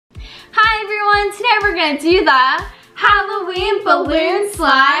everyone, today we're gonna do the Halloween Balloon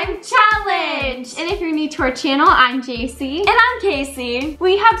Slime Challenge! And if you're new to our channel, I'm Jacy. And I'm Kacy.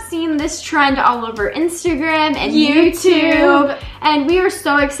 We have seen this trend all over Instagram and YouTube. And we are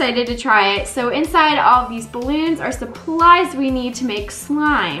so excited to try it. So inside all of these balloons are supplies we need to make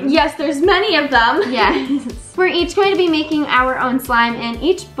slime. Yes, there's many of them. Yes. We're each going to be making our own slime, and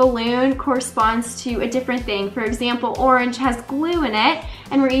each balloon corresponds to a different thing. For example, orange has glue in it,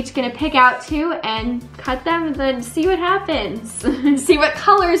 and we're each gonna pick out two and cut them and then see what happens. See what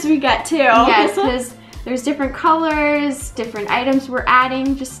colors we get too. Yes, because there's different colors, different items we're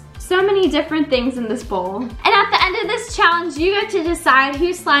adding, just so many different things in this bowl. And at the end of this challenge, you get to decide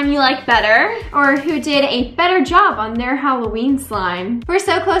whose slime you like better, or who did a better job on their Halloween slime. We're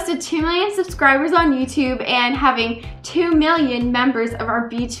so close to 2 million subscribers on YouTube and having 2 million members of our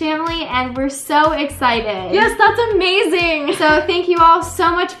beach family, and we're so excited. Yes, that's amazing. So thank you all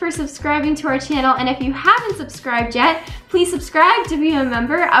so much for subscribing to our channel, and if you haven't subscribed yet, please subscribe to be a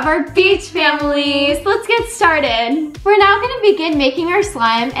member of our beach family. So let's get started. We're now gonna begin making our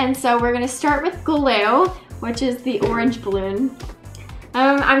slime, and so we're gonna start with glue, which is the orange balloon.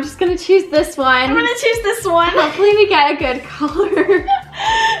 I'm just gonna choose this one. I'm gonna choose this one. Hopefully we get a good color.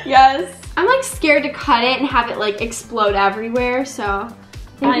 Yes. I'm like scared to cut it and have it like explode everywhere, so I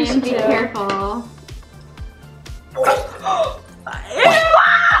think we should be careful.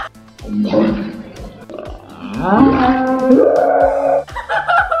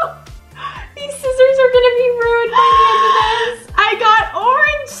 These scissors are gonna be ruined by the end of this. I got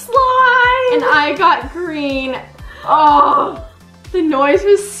orange slime. And I got green. Oh, the noise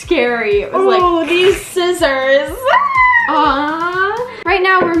was scary. It was like, these scissors. Right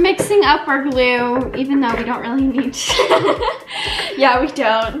now we're mixing up our glue, even though we don't really need to. Yeah, we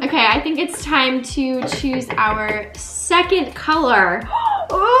don't. Okay, I think it's time to choose our second color.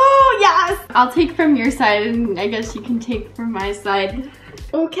 Oh, yes. I'll take from your side, and I guess you can take from my side.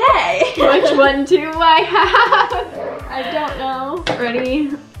 Okay. Which one do I have? I don't know.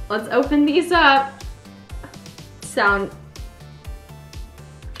 Ready? Let's open these up. Sound.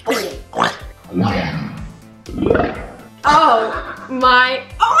 Oh my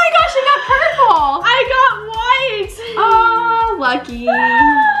gosh, I got purple! I got white! Oh, lucky.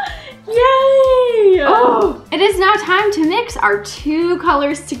 Yay! Oh, it is now time to mix our two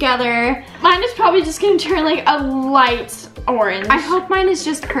colors together. Mine is probably just gonna turn like a light orange. I hope mine is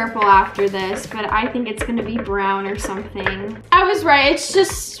just purple after this, but I think it's gonna be brown or something. I was right, it's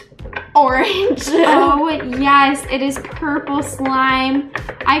just orange. Oh yes, it is purple slime.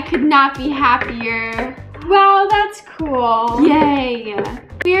 I could not be happier. Wow, that's cool. Yay.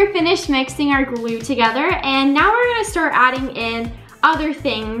 We are finished mixing our glue together, and now we're gonna start adding in other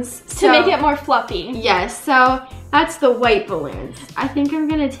things to make it more fluffy. Yes, so that's the white balloons. I think I'm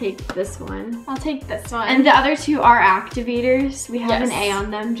gonna take this one. I'll take this one. And the other two are activators. We have an A on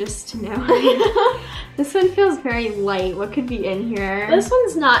them just to know. This one feels very light. What could be in here? This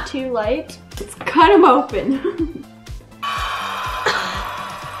one's not too light. Let's cut them open.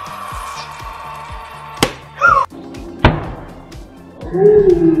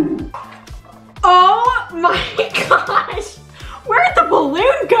 Oh my gosh! Where'd the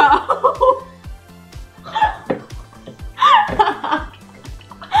balloon go?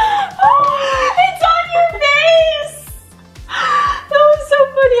 It's on your face! That was so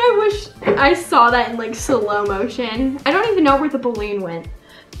funny. I wish I saw that in like slow motion. I don't even know where the balloon went.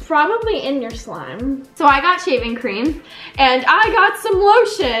 Probably in your slime. So I got shaving cream. And I got some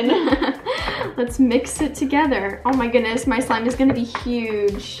lotion. Let's mix it together. Oh my goodness, my slime is gonna be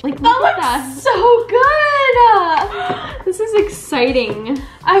huge. Like, that looks so good. This is exciting.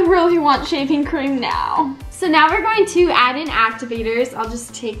 I really want shaving cream now. So now we're going to add in activators. I'll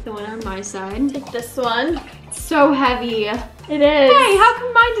just take the one on my side. Take this one. It's so heavy. It is. Hey, how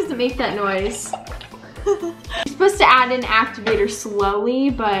come mine doesn't make that noise? You're supposed to add in activator slowly,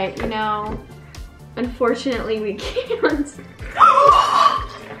 but you know, unfortunately we can't.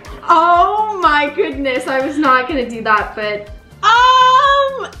 Oh my goodness, I was not gonna do that, but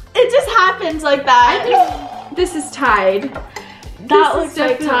it just happens like that. I think this is tied. That looks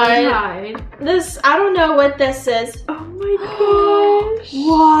like tied. This, I don't know what this is. Oh my gosh.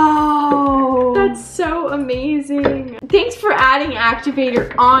 Wow. That's so amazing. Thanks for adding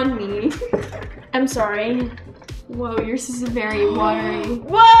activator on me. I'm sorry. Whoa, yours is very watery.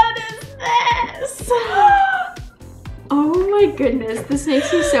 What is this? Oh my goodness, this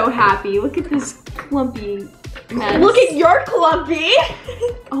makes me so happy. Look at this clumpy mess. Look at your clumpy.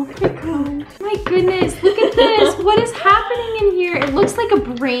 Oh my god. My goodness, look at this. What is happening in here? It looks like a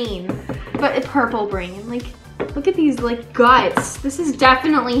brain, but a purple brain. Like, Look at these like guts. This is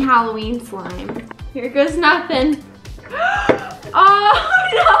definitely Halloween slime. Here goes nothing. Oh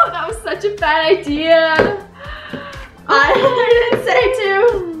no, that was such a bad idea. I didn't say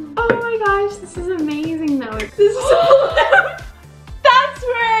to. Oh my gosh, this is amazing though. This is that's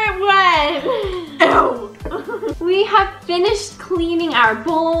where it went. Ew. We have finished cleaning our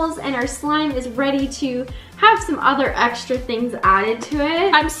bowls and our slime is ready to have some other extra things added to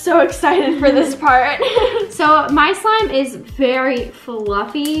it. I'm so excited for this part. So my slime is very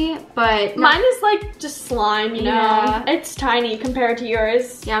fluffy, but mine is like just slime, you know? Yeah. It's tiny compared to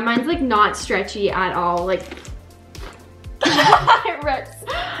yours. Yeah, mine's like not stretchy at all. Like it rips.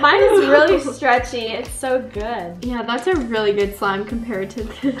 Mine is really stretchy. It's so good. Yeah, that's a really good slime compared to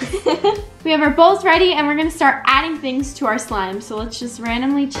this. We have our bowls ready and we're gonna start adding things to our slime. So let's just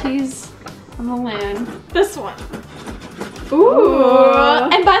randomly choose a balloon. This one.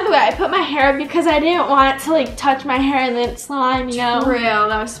 Ooh. And by the way, I put my hair because I didn't want it to like touch my hair and then slime, you know? True,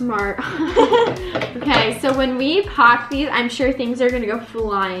 that was smart. Okay, so when we pop these, I'm sure things are gonna go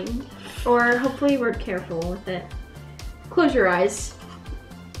flying. Or hopefully we're careful with it. Close your eyes.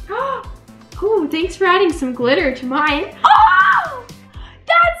 Oh, thanks for adding some glitter to mine. Oh!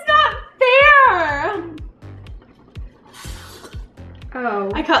 That's not fair!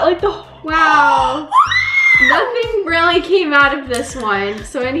 Oh. I got like the... Wow. Nothing really came out of this one,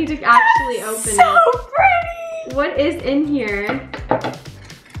 so I need to actually open it. So pretty! What is in here?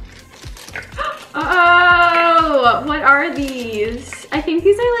 Oh, what are these? I think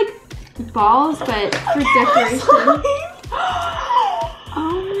these are like balls, but for decoration.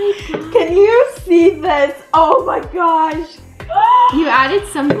 Oh my god. Can you see this? Oh my gosh. You added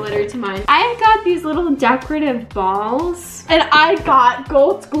some glitter to mine. I got these little decorative balls. And I got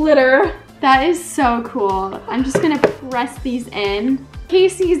gold glitter. That is so cool. I'm just gonna press these in.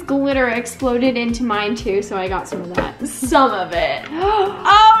 Kacy's glitter exploded into mine too, so I got some of that. Some of it.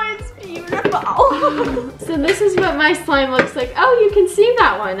 Oh, it's beautiful. So this is what my slime looks like. Oh, you can see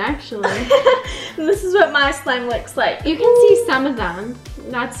that one actually. This is what my slime looks like. You can see some of them.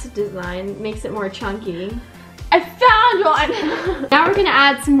 That's design, makes it more chunky. I found one. Now we're gonna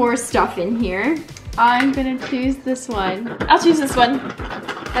add some more stuff in here. I'm gonna choose this one. I'll choose this one.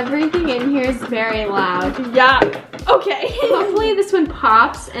 Everything in here is very loud. Yeah. Okay. Hopefully this one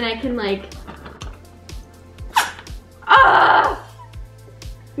pops and I can like... Ah!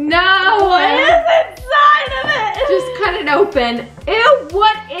 No! What is inside of it? Just cut it open. Ew,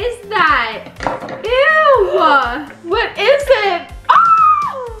 what is that? Ew! What is it?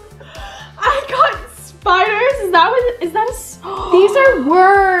 Oh! I got spiders. Is that what? Is that a? These are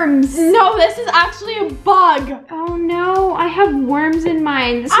worms. No, this is actually a bug. Oh no, I have worms in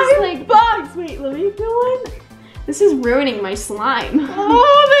mine. This is like bugs. Wait, let me feel one. This is ruining my slime.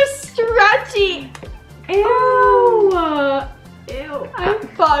 Oh, they're stretchy. Ew. Ew. I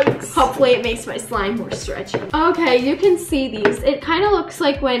have bugs. Hopefully it makes my slime more stretchy. Okay, you can see these. It kind of looks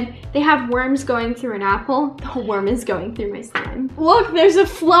like when they have worms going through an apple. The worm is going through my slime. Look, there's a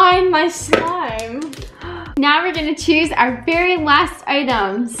fly in my slime. Now we're gonna choose our very last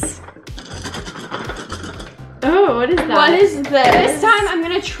items. Oh, what is that? What is this? This time I'm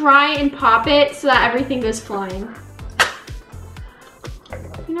gonna try and pop it so that everything goes flying.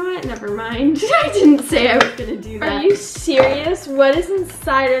 You know what? Never mind. I didn't say I was gonna do that. Are you serious? What is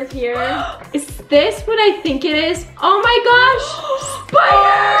inside of here? Is this what I think it is? Oh my gosh!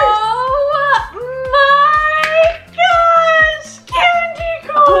 Spiders! Oh my gosh! Candy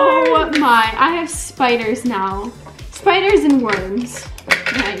corn! Oh my, I have spiders now. Spiders and worms.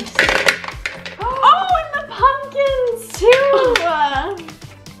 Nice. Oh, and the pumpkins too!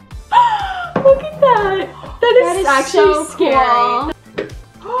 Look at that! That is actually so scary.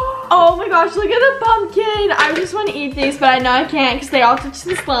 cool. Oh my gosh, look at the pumpkin! I just want to eat these, but I know I can't because they all touch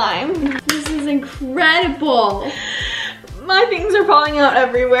the slime. This is incredible. My things are falling out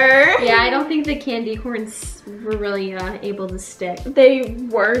everywhere. Yeah, I don't think the candy corns were really able to stick. They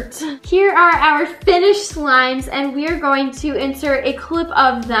weren't. Here are our finished slimes, and we are going to insert a clip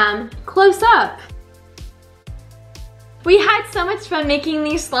of them close up. We had so much fun making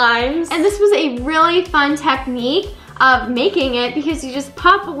these slimes. And this was a really fun technique of making it because you just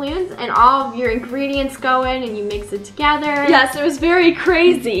pop balloons and all of your ingredients go in and you mix it together. Yes, it was very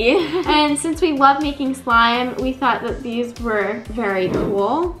crazy. And since we love making slime, we thought that these were very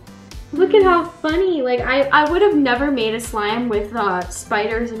cool. Look at how funny. Like, I would have never made a slime with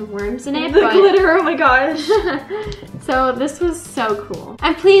spiders and worms in it. The glitter, oh my gosh. So this was so cool.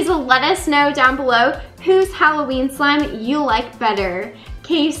 And please let us know down below whose Halloween slime you like better.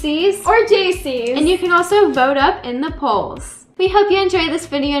 Kacy's or Jacy's. And you can also vote up in the polls. We hope you enjoyed this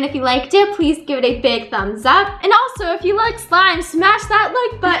video, and if you liked it, please give it a big thumbs up. And also, if you like slime, smash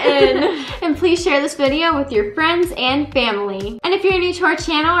that like button. And please share this video with your friends and family. And if you're new to our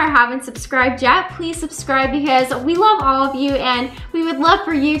channel or haven't subscribed yet, please subscribe because we love all of you and we would love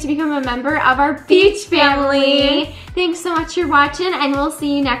for you to become a member of our beach family. Thanks so much for watching, and we'll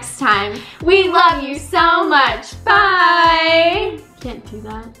see you next time. We love you so much. Bye. Can't do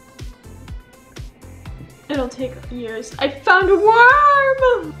that. It'll take years. I found a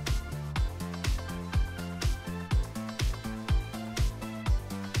worm!